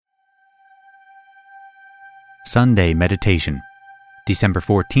Sunday Meditation, December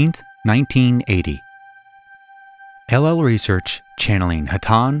 14th, 1980. LL Research channeling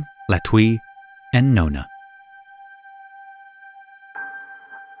Hatonn, Latwii, and Nona.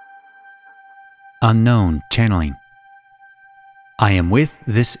 Unknown channeling. I am with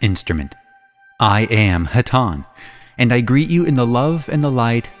this instrument. I am Hatonn, and I greet you in the love and the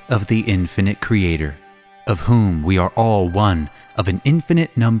light of the infinite Creator, of whom we are all one of an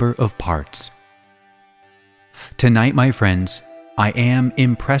infinite number of parts. Tonight, my friends, I am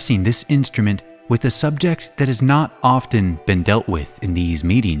impressing this instrument with a subject that has not often been dealt with in these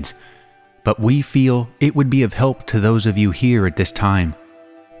meetings, but we feel it would be of help to those of you here at this time.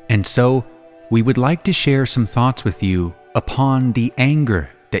 And so, we would like to share some thoughts with you upon the anger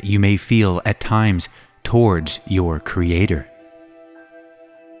that you may feel at times towards your Creator.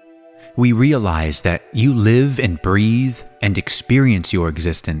 We realize that you live and breathe and experience your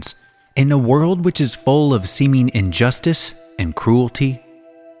existence in a world which is full of seeming injustice and cruelty,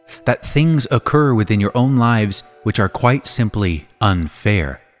 that things occur within your own lives which are quite simply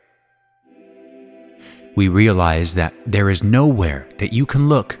unfair. We realize that there is nowhere that you can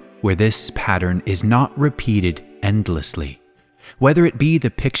look where this pattern is not repeated endlessly, whether it be the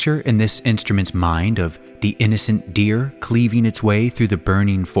picture in this instrument's mind of the innocent deer cleaving its way through the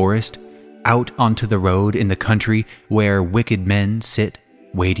burning forest, out onto the road in the country where wicked men sit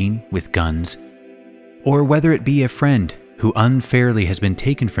waiting with guns, or whether it be a friend who unfairly has been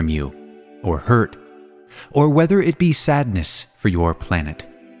taken from you or hurt, or whether it be sadness for your planet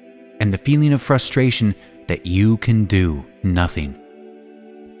and the feeling of frustration that you can do nothing.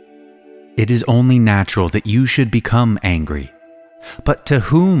 It is only natural that you should become angry, but to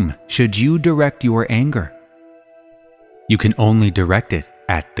whom should you direct your anger? You can only direct it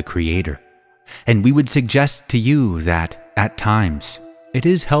at the Creator, and we would suggest to you that, at times, it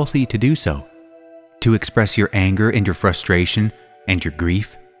is healthy to do so, to express your anger and your frustration and your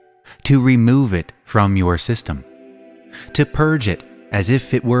grief, to remove it from your system, to purge it as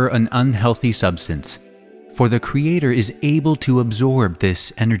if it were an unhealthy substance, for the Creator is able to absorb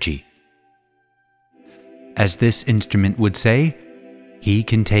this energy. As this instrument would say, He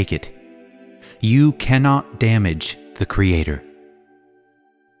can take it. You cannot damage the Creator.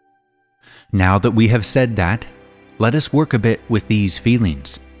 Now that we have said that, let us work a bit with these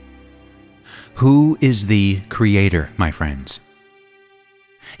feelings. Who is the Creator, my friends?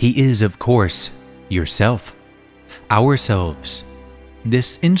 He is, of course, yourself, ourselves,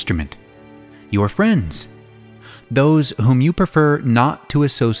 this instrument, your friends, those whom you prefer not to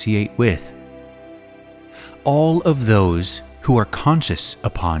associate with, all of those who are conscious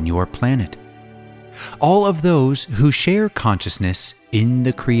upon your planet, all of those who share consciousness in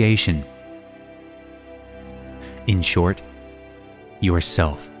the creation. In short,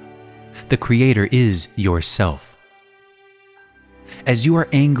 yourself. The Creator is yourself. As you are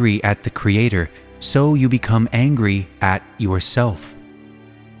angry at the Creator, so you become angry at yourself.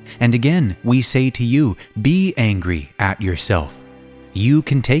 And again, we say to you, be angry at yourself. You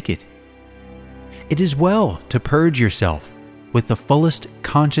can take it. It is well to purge yourself with the fullest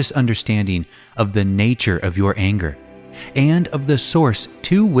conscious understanding of the nature of your anger and of the source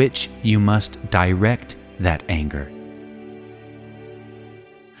to which you must direct that anger.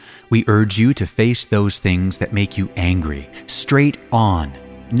 We urge you to face those things that make you angry, straight on,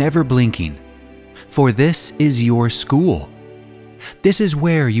 never blinking. For this is your school. This is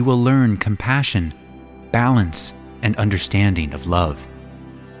where you will learn compassion, balance, and understanding of love.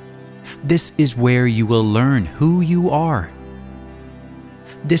 This is where you will learn who you are.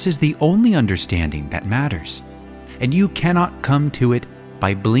 This is the only understanding that matters, and you cannot come to it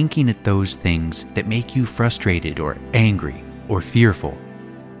by blinking at those things that make you frustrated or angry or fearful.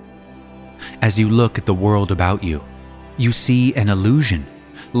 As you look at the world about you, you see an illusion,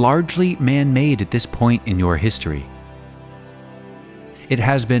 largely man-made at this point in your history. It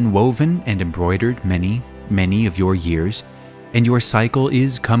has been woven and embroidered many, many of your years, and your cycle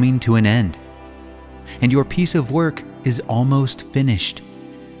is coming to an end, and your piece of work is almost finished.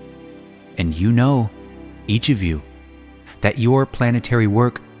 And you know, each of you, that your planetary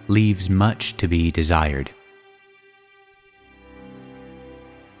work leaves much to be desired.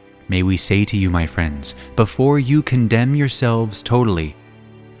 May we say to you, my friends, before you condemn yourselves totally,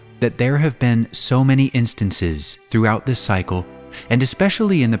 that there have been so many instances throughout this cycle, and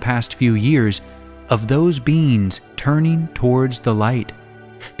especially in the past few years, of those beings turning towards the light,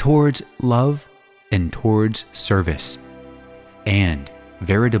 towards love, and towards service, and,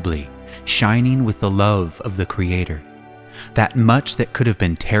 veritably, shining with the love of the Creator. That much that could have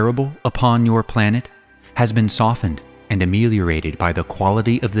been terrible upon your planet has been softened and ameliorated by the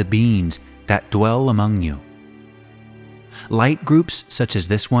quality of the beings that dwell among you, Light groups such as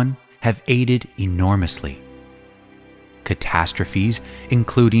this one have aided enormously. Catastrophes,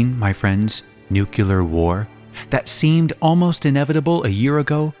 including, my friends, nuclear war, that seemed almost inevitable a year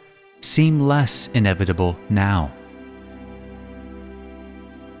ago, seem less inevitable now.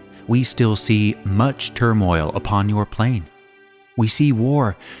 We still see much turmoil upon your plane. We see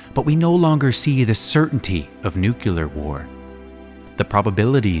war, but we no longer see the certainty of nuclear war. The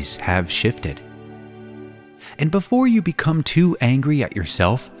probabilities have shifted. And before you become too angry at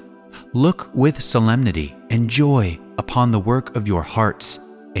yourself, look with solemnity and joy upon the work of your hearts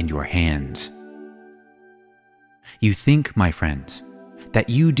and your hands. You think, my friends, that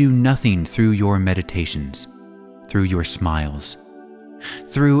you do nothing through your meditations, through your smiles,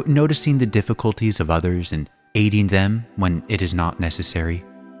 through noticing the difficulties of others and aiding them when it is not necessary.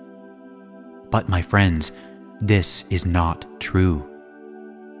 But, my friends, this is not true.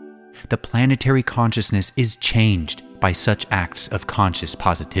 The planetary consciousness is changed by such acts of conscious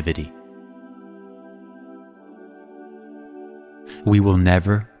positivity. We will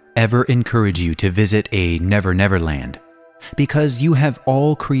never, ever encourage you to visit a Never Never Land, because you have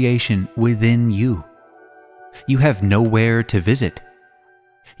all creation within you. You have nowhere to visit.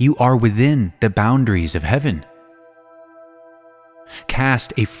 You are within the boundaries of heaven.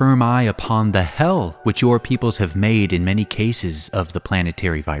 Cast a firm eye upon the hell which your peoples have made in many cases of the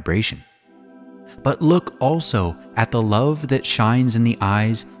planetary vibration. But look also at the love that shines in the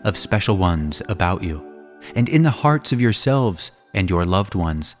eyes of special ones about you, and in the hearts of yourselves and your loved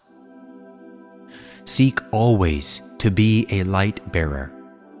ones. Seek always to be a light bearer,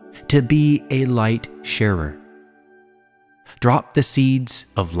 to be a light sharer. Drop the seeds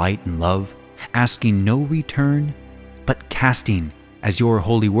of light and love, asking no return, but casting, as your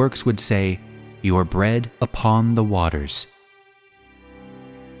holy works would say, your bread upon the waters.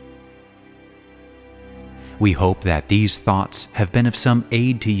 We hope that these thoughts have been of some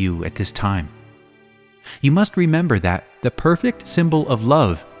aid to you at this time. You must remember that the perfect symbol of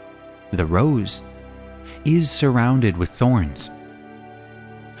love, the rose, is surrounded with thorns.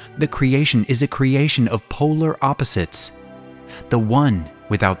 The creation is a creation of polar opposites. The one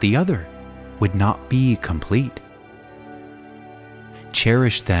without the other would not be complete.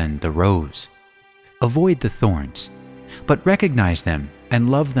 Cherish then the rose. Avoid the thorns, but recognize them and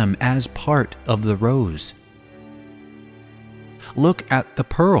love them as part of the rose. Look at the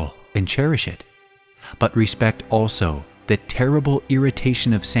pearl and cherish it, but respect also the terrible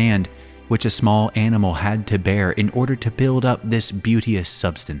irritation of sand which a small animal had to bear in order to build up this beauteous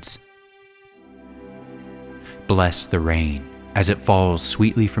substance. Bless the rain as it falls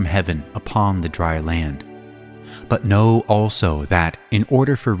sweetly from heaven upon the dry land. But know also that in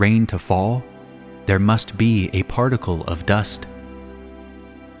order for rain to fall, there must be a particle of dust.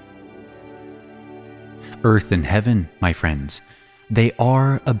 Earth and heaven, my friends, they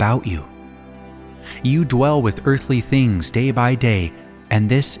are about you. You dwell with earthly things day by day, and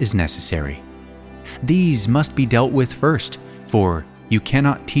this is necessary. These must be dealt with first, for you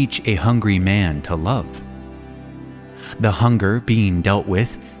cannot teach a hungry man to love. The hunger being dealt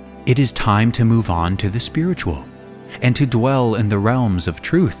with, it is time to move on to the spiritual, and to dwell in the realms of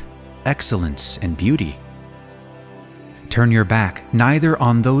truth, excellence, and beauty. Turn your back neither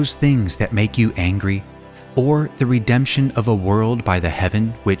on those things that make you angry, or the redemption of a world by the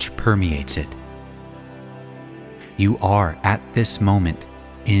heaven which permeates it. You are at this moment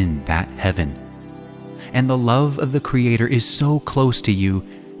in that heaven, and the love of the Creator is so close to you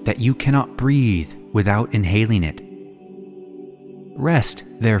that you cannot breathe without inhaling it. Rest,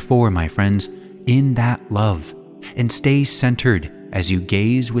 therefore, my friends, in that love, and stay centered as you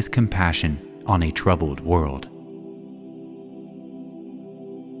gaze with compassion on a troubled world.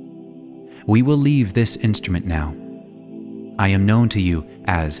 We will leave this instrument now. I am known to you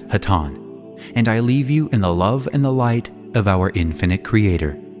as Hatonn, and I leave you in the love and the light of our infinite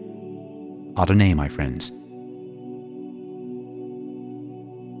Creator. Adonai, my friends.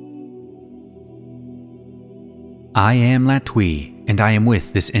 I am Latwii, and I am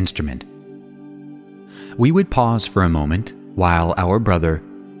with this instrument. We would pause for a moment while our brother,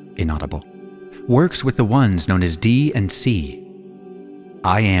 Inaudible, works with the ones known as D and C.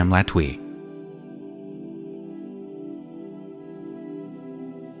 I am Latwii.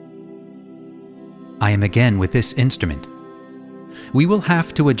 I am again with this instrument. We will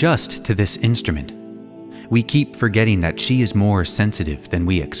have to adjust to this instrument. We keep forgetting that she is more sensitive than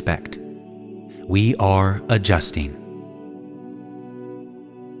we expect. We are adjusting.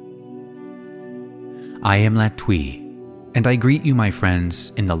 I am Latwii, and I greet you, my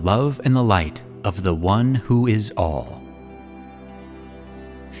friends, in the love and the light of the One who is all.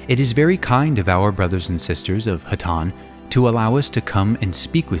 It is very kind of our brothers and sisters of Hatonn to allow us to come and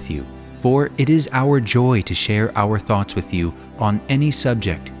speak with you, for it is our joy to share our thoughts with you on any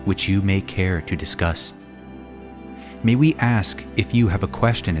subject which you may care to discuss. May we ask if you have a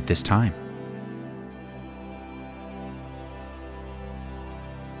question at this time?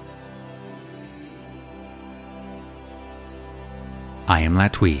 I am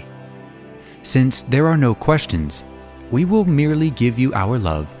Latwii. Since there are no questions, we will merely give you our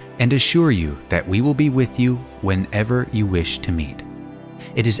love and assure you that we will be with you whenever you wish to meet.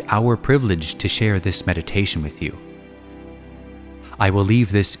 It is our privilege to share this meditation with you. I will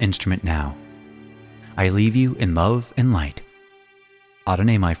leave this instrument now. I leave you in love and light.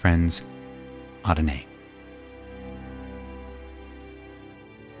 Adonai, my friends. Adonai.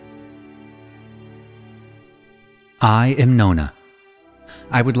 I am Nona.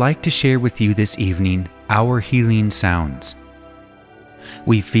 I would like to share with you this evening our healing sounds.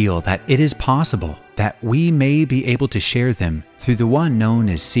 We feel that it is possible that we may be able to share them through the one known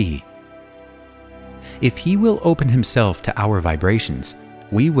as Si. If he will open himself to our vibrations,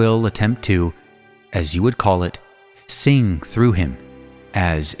 we will attempt to, as you would call it, sing through him,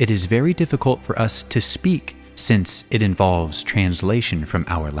 as it is very difficult for us to speak since it involves translation from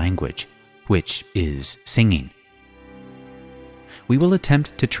our language, which is singing. We will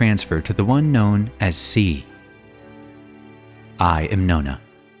attempt to transfer to the one known as Si. I am Nona.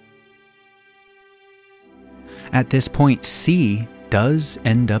 At this point, Si does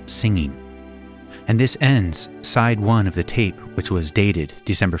end up singing, and this ends side 1 of the tape, which was dated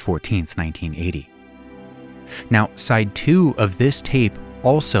December 14th, 1980. Now, side 2 of this tape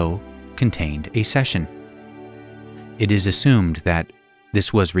also contained a session. It is assumed that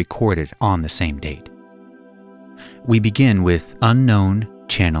this was recorded on the same date. We begin with unknown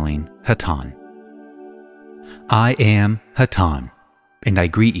channeling Hatonn. I am Hatonn, and I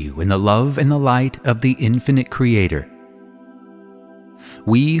greet you in the love and the light of the infinite Creator.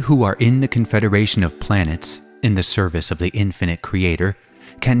 We who are in the Confederation of Planets, in the service of the infinite Creator,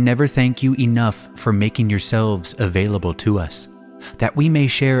 can never thank you enough for making yourselves available to us, that we may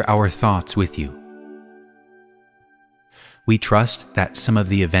share our thoughts with you. We trust that some of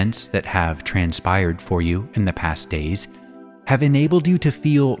the events that have transpired for you in the past days have enabled you to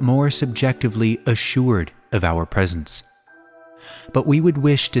feel more subjectively assured of our presence. But we would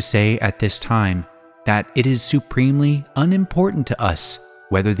wish to say at this time that it is supremely unimportant to us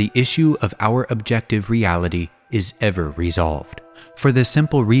whether the issue of our objective reality is ever resolved, for the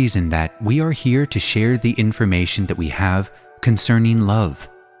simple reason that we are here to share the information that we have concerning love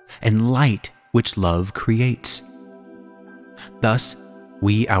and light which love creates. Thus,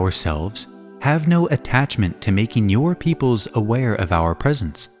 we ourselves have no attachment to making your peoples aware of our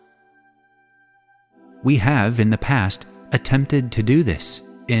presence. We have in the past attempted to do this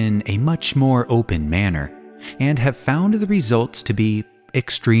in a much more open manner and have found the results to be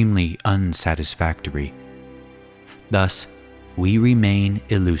extremely unsatisfactory. Thus, we remain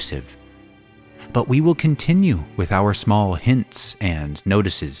elusive. But we will continue with our small hints and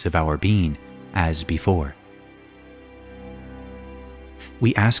notices of our being as before.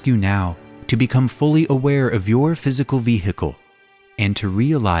 We ask you now to become fully aware of your physical vehicle and to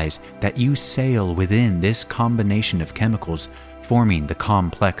realize that you sail within this combination of chemicals forming the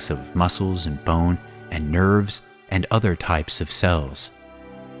complex of muscles and bone and nerves and other types of cells.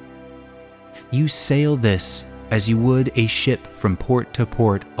 You sail this as you would a ship from port to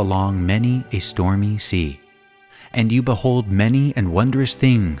port along many a stormy sea, and you behold many and wondrous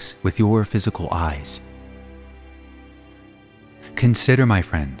things with your physical eyes. Consider, my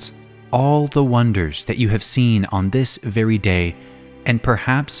friends, all the wonders that you have seen on this very day and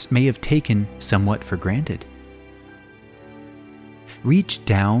perhaps may have taken somewhat for granted. Reach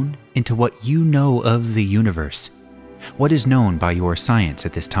down into what you know of the universe, what is known by your science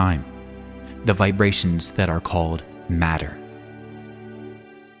at this time, the vibrations that are called matter.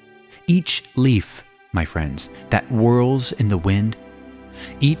 Each leaf, my friends, that whirls in the wind,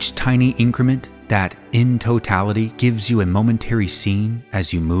 each tiny increment that in totality gives you a momentary scene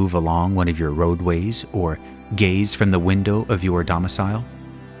as you move along one of your roadways or gaze from the window of your domicile,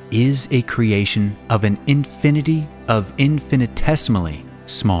 is a creation of an infinity of infinitesimally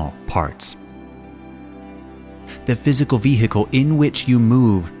small parts. The physical vehicle in which you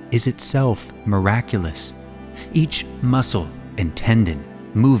move is itself miraculous, each muscle and tendon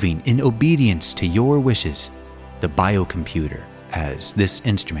moving in obedience to your wishes, the biocomputer, as this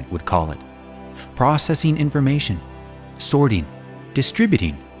instrument would call it, processing information, sorting,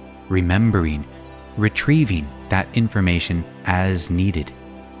 distributing, remembering, retrieving that information as needed.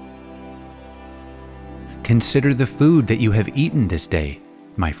 Consider the food that you have eaten this day,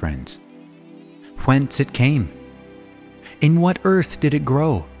 my friends, whence it came. In what earth did it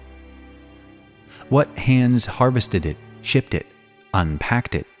grow? What hands harvested it, shipped it,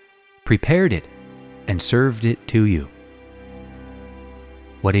 unpacked it, prepared it, and served it to you?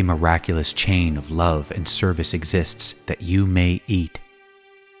 What a miraculous chain of love and service exists that you may eat.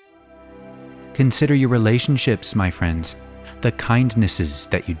 Consider your relationships, my friends, the kindnesses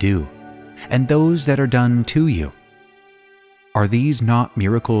that you do, and those that are done to you. Are these not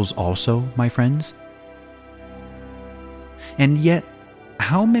miracles also, my friends? And yet,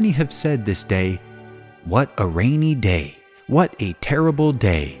 how many have said this day, "What a rainy day! What a terrible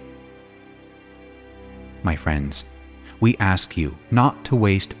day!" My friends, we ask you not to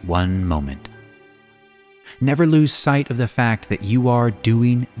waste one moment. Never lose sight of the fact that you are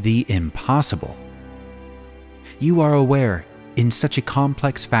doing the impossible. You are aware, in such a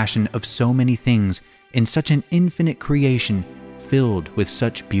complex fashion, of so many things, in such an infinite creation filled with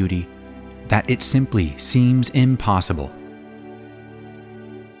such beauty, that it simply seems impossible.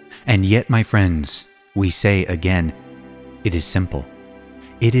 And yet, my friends, we say again, it is simple.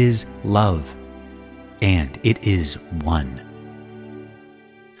 It is love. And it is one.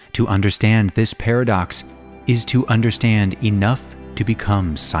 To understand this paradox is to understand enough to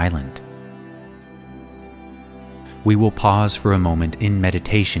become silent. We will pause for a moment in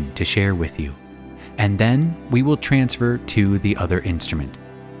meditation to share with you, and then we will transfer to the other instrument.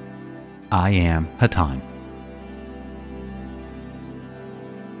 I am Hatonn.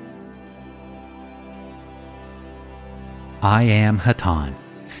 I am Hatonn,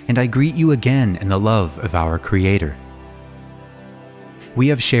 and I greet you again in the love of our Creator. We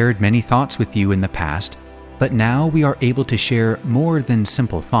have shared many thoughts with you in the past, but now we are able to share more than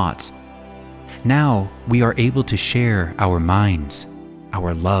simple thoughts. Now we are able to share our minds,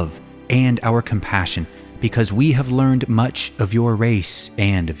 our love, and our compassion, because we have learned much of your race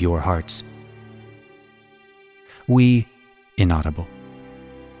and of your hearts. We, inaudible,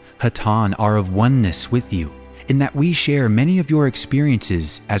 Hatonn, are of oneness with you, in that we share many of your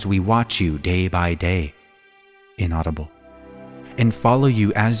experiences as we watch you day by day, inaudible, and follow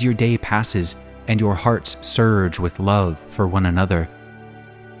you as your day passes and your hearts surge with love for one another,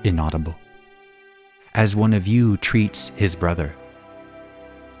 inaudible, as one of you treats his brother.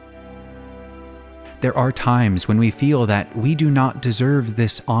 There are times when we feel that we do not deserve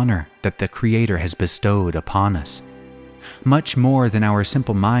this honor that the Creator has bestowed upon us, much more than our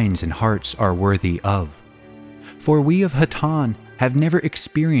simple minds and hearts are worthy of. For we of Hatonn have never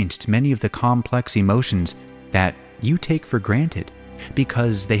experienced many of the complex emotions that you take for granted,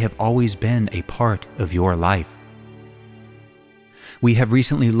 because they have always been a part of your life. We have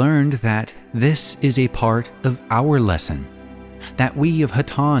recently learned that this is a part of our lesson, that we of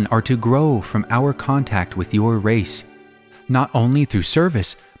Hatonn are to grow from our contact with your race, not only through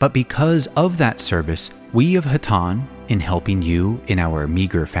service, but because of that service, we of Hatonn, in helping you in our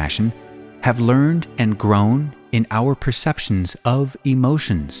meager fashion, have learned and grown in our perceptions of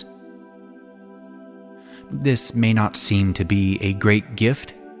emotions. This may not seem to be a great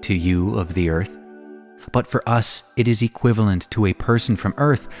gift to you of the earth, but for us it is equivalent to a person from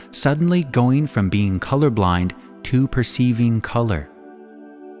Earth suddenly going from being colorblind to perceiving color.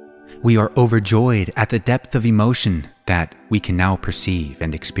 We are overjoyed at the depth of emotion that we can now perceive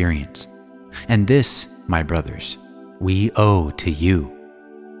and experience. And this, my brothers, we owe to you.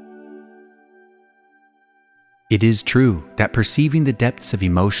 It is true that perceiving the depths of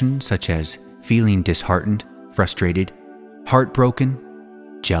emotion, such as feeling disheartened, frustrated, heartbroken,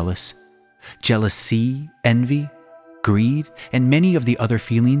 jealous, jealousy, envy, greed, and many of the other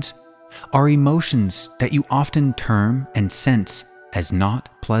feelings, are emotions that you often term and sense as not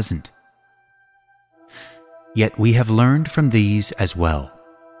pleasant. Yet we have learned from these as well.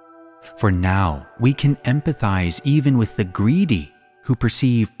 For now we can empathize even with the greedy who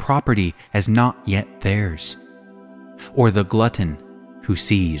perceive property as not yet theirs, or the glutton who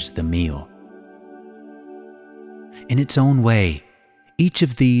sees the meal. In its own way, each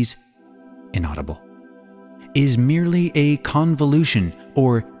of these, inaudible, is merely a convolution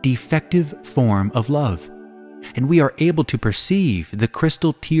or defective form of love, and we are able to perceive the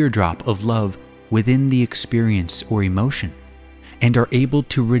crystal teardrop of love within the experience or emotion, and are able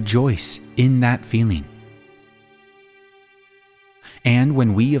to rejoice in that feeling. And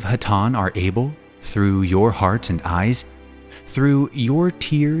when we of Hatonn are able, through your hearts and eyes, through your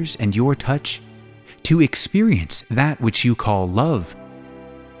tears and your touch, to experience that which you call love,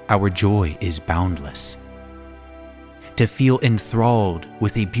 our joy is boundless. To feel enthralled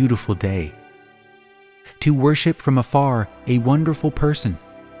with a beautiful day, to worship from afar a wonderful person,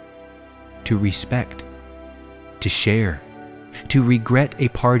 to respect, to share, to regret a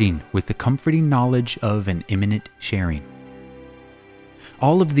parting with the comforting knowledge of an imminent sharing,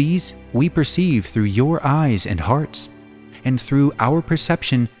 All of these we perceive through your eyes and hearts, and through our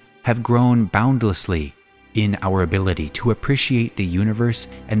perception have grown boundlessly in our ability to appreciate the universe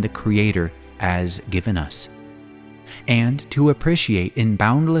and the Creator as given us, and to appreciate in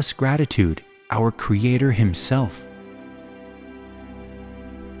boundless gratitude our Creator Himself.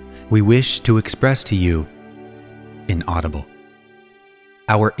 We wish to express to you, inaudible,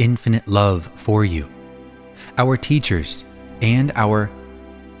 our infinite love for you, our teachers, and our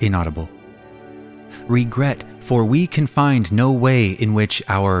inaudible regret, for we can find no way in which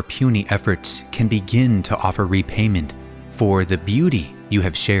our puny efforts can begin to offer repayment for the beauty you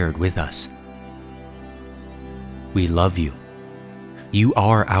have shared with us. We love you. You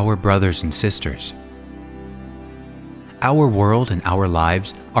are our brothers and sisters. Our world and our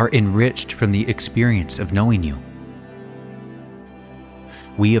lives are enriched from the experience of knowing you.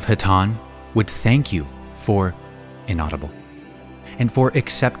 We of Hatonn would thank you for inaudible, and for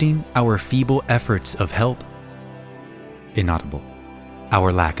accepting our feeble efforts of help, inaudible,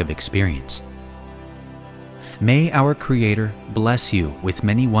 our lack of experience. May our Creator bless you with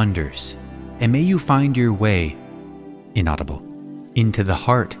many wonders, and may you find your way, inaudible, into the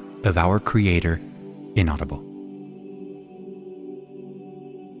heart of our Creator, inaudible.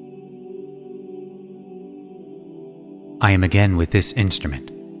 I am again with this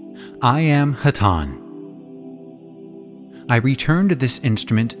instrument. I am Hatonn. I return to this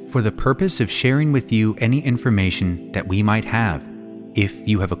instrument for the purpose of sharing with you any information that we might have, if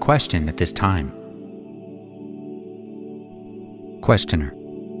you have a question at this time. Questioner: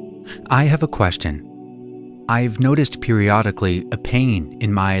 I have a question. I've noticed periodically a pain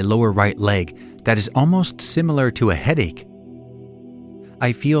in my lower right leg that is almost similar to a headache.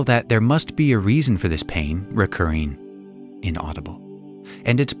 I feel that there must be a reason for this pain recurring, inaudible,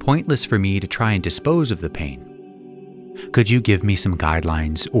 and it's pointless for me to try and dispose of the pain. Could you give me some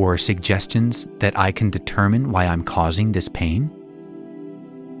guidelines or suggestions that I can determine why I'm causing this pain?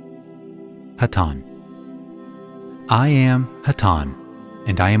 Hatonn: I am Hatonn,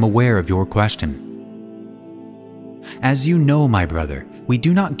 and I am aware of your question. As you know, my brother, we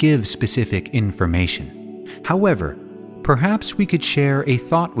do not give specific information. However, perhaps we could share a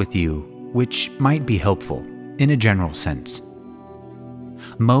thought with you which might be helpful in a general sense.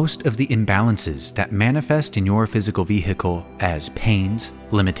 Most of the imbalances that manifest in your physical vehicle as pains,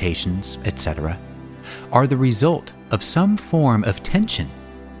 limitations, etc., are the result of some form of tension,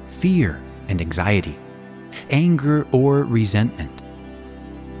 fear and anxiety, anger or resentment.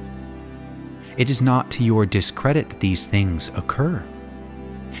 It is not to your discredit that these things occur.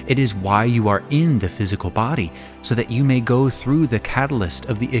 It is why you are in the physical body, so that you may go through the catalyst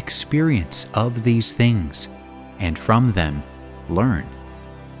of the experience of these things, and from them learn.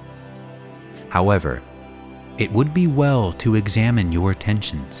 However, it would be well to examine your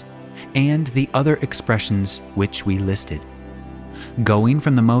tensions and the other expressions which we listed, going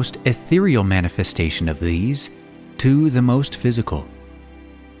from the most ethereal manifestation of these to the most physical.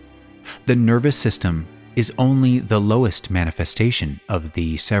 The nervous system is only the lowest manifestation of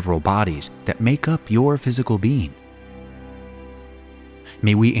the several bodies that make up your physical being.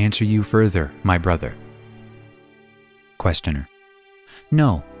 May we answer you further, my brother? Questioner: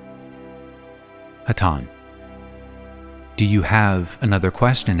 No. Hatonn: Do you have another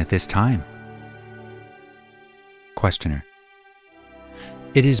question at this time? Questioner: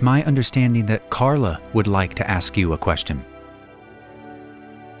 It is my understanding that Carla would like to ask you a question.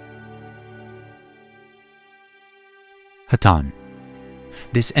 Hatonn: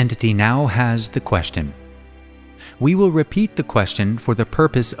 This entity now has the question. We will repeat the question for the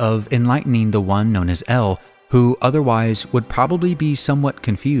purpose of enlightening the one known as L, who otherwise would probably be somewhat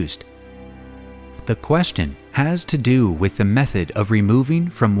confused. The question has to do with the method of removing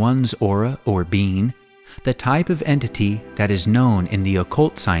from one's aura or being the type of entity that is known in the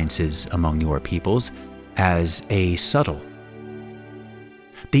occult sciences among your peoples as a subtle.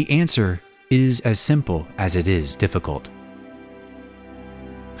 The answer is as simple as it is difficult.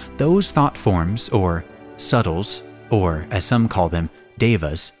 Those thought forms, or subtles, or as some call them,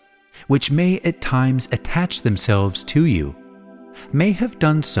 devas, which may at times attach themselves to you, may have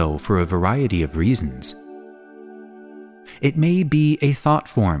done so for a variety of reasons. It may be a thought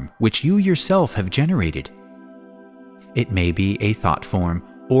form which you yourself have generated. It may be a thought form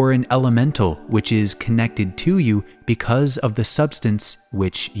or an elemental which is connected to you because of the substance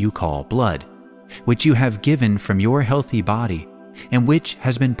which you call blood, which you have given from your healthy body, and which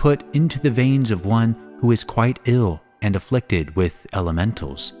has been put into the veins of one who is quite ill and afflicted with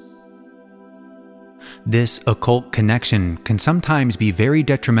elementals. This occult connection can sometimes be very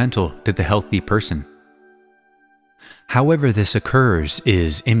detrimental to the healthy person. However this occurs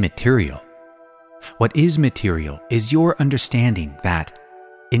is immaterial. What is material is your understanding that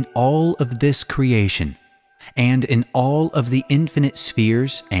in all of this creation, and in all of the infinite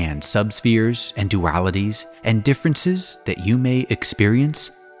spheres and subspheres and dualities and differences that you may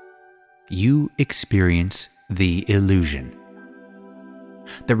experience, you experience the illusion.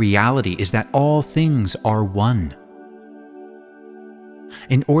 The reality is that all things are one.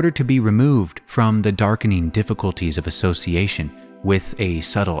 In order to be removed from the darkening difficulties of association with a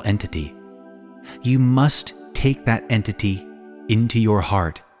subtle entity, you must take that entity into your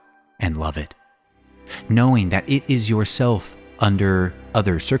heart and love it, knowing that it is yourself under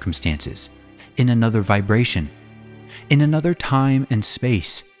other circumstances, in another vibration, in another time and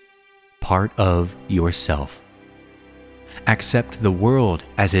space, part of yourself. Accept the world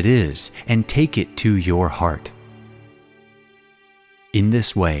as it is and take it to your heart. In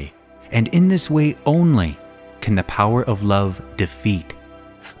this way, and in this way only, can the power of love defeat,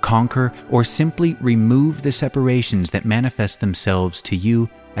 conquer, or simply remove the separations that manifest themselves to you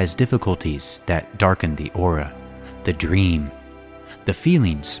as difficulties that darken the aura, the dream, the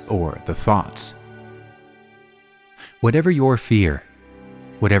feelings, or the thoughts. Whatever your fear,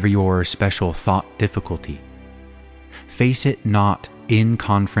 whatever your special thought difficulty, face it not in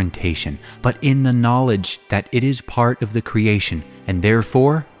confrontation, but in the knowledge that it is part of the creation and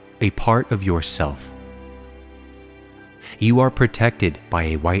therefore a part of yourself. You are protected by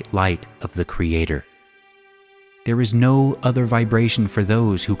a white light of the Creator. There is no other vibration for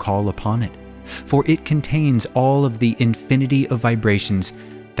those who call upon it, for it contains all of the infinity of vibrations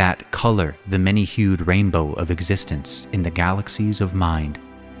that color the many-hued rainbow of existence in the galaxies of mind,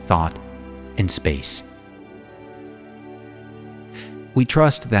 thought, and space. We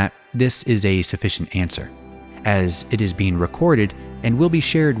trust that this is a sufficient answer, as it is being recorded and will be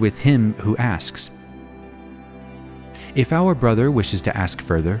shared with him who asks. If our brother wishes to ask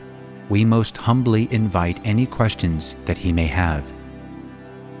further, we most humbly invite any questions that he may have.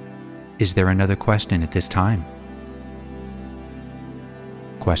 Is there another question at this time?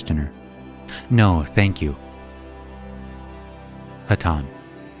 Questioner: No, thank you. Hatonn: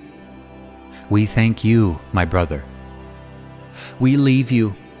 We thank you, my brother. We leave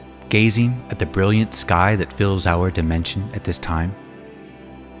you gazing at the brilliant sky that fills our dimension at this time.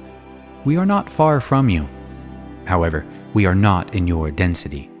 We are not far from you. However, we are not in your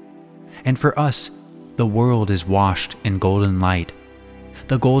density. And for us, the world is washed in golden light,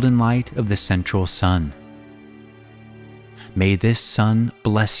 the golden light of the central sun. May this sun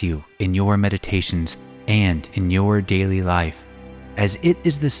bless you in your meditations and in your daily life, as it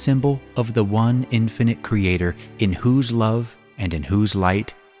is the symbol of the one infinite Creator in whose love and in whose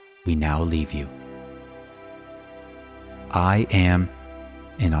light we now leave you. I am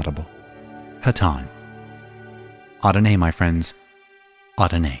inaudible. Hatonn. Adonai, my friends.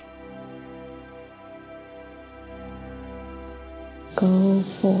 Adonai. Go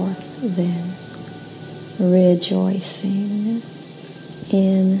forth then, rejoicing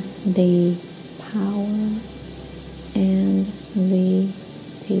in the power and the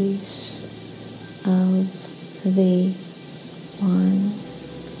peace of the one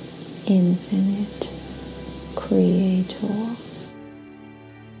infinite Creator.